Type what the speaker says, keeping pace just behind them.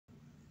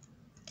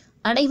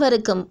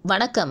அனைவருக்கும்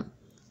வணக்கம்.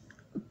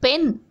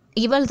 பெண்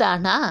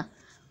இவள்தானா?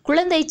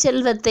 குழந்தை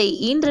செல்வத்தை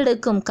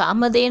ஈன்றெடுக்கும்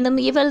காமதேனும்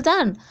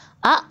இவள்தான்.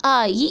 அ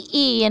ஆ இ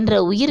ஈ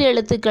என்ற உயிர்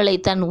எழுத்துக்களை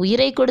தன்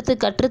உயிரை கொடுத்து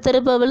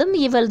கற்றுத்தருபவளும்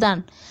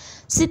இவள்தான்.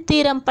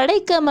 சித்திரம்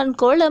படைக்க மண்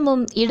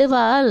கோலமும்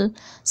இடுவாள்,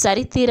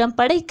 சரித்திரம்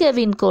படைக்க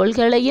விண்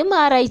கோள்களையும்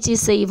ஆராய்ச்சி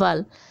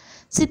செய்வாள்.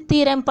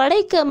 சித்திரம்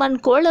படைக்க மண்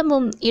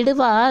கோலமும்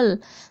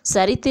இடுவாள்,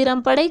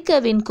 சரித்திரம் படைக்க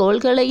விண்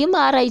கோள்களையும்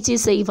ஆராய்ச்சி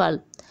செய்வாள்.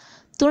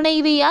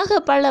 துணைவியாக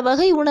பல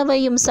வகை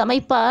உணவையும்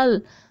சமைப்பாள்,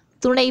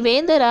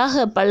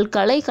 துணைவேந்தராக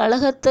பல்கலை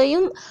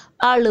கழகத்தையும்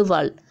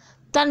ஆளுவாள்.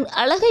 தன்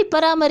அழகை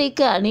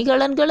பராமரிக்க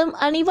அணிகலன்களும்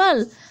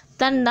அணிவாள்,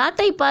 தன்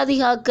நாட்டை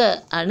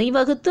பாதுகாக்க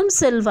அணிவகுத்தும்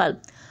செல்வாள்.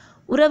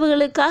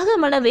 உறவுகளுக்காக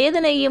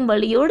மனவேதனையும்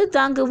வலியோடு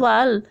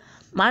தாங்குவாள்,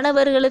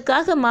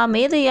 மாணவர்களுக்காக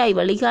மாமேதையாய்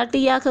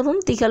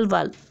வழிகாட்டியாகவும்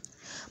திகழ்வாள்.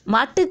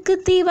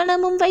 மாட்டுக்கு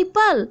தீவனமும்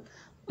வைப்பாள்,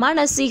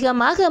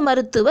 மானசீகமாக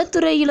மருத்துவத்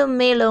துறையிலும்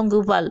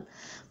மேலோங்குவாள்.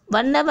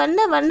 வண்ண வண்ண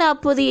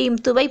வண்ணாப்பொதியையும்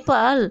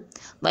துவைப்பாள்,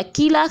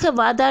 வக்கீலாக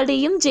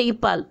வாதாடியும்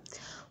ஜெயிப்பாள்.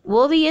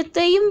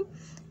 ஓவியத்தையும்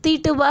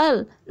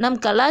தீட்டுவாள், நம்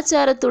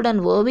கலாச்சாரத்துடன்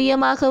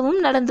ஓவியமாகவும்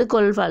நடந்து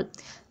கொள்வாள்.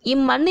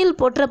 இம்மண்ணில்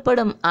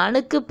போற்றப்படும்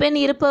ஆணுக்கு பெண்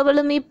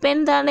இருப்பவளும்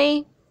இப்பெண்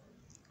தானே.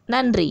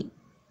 நன்றி.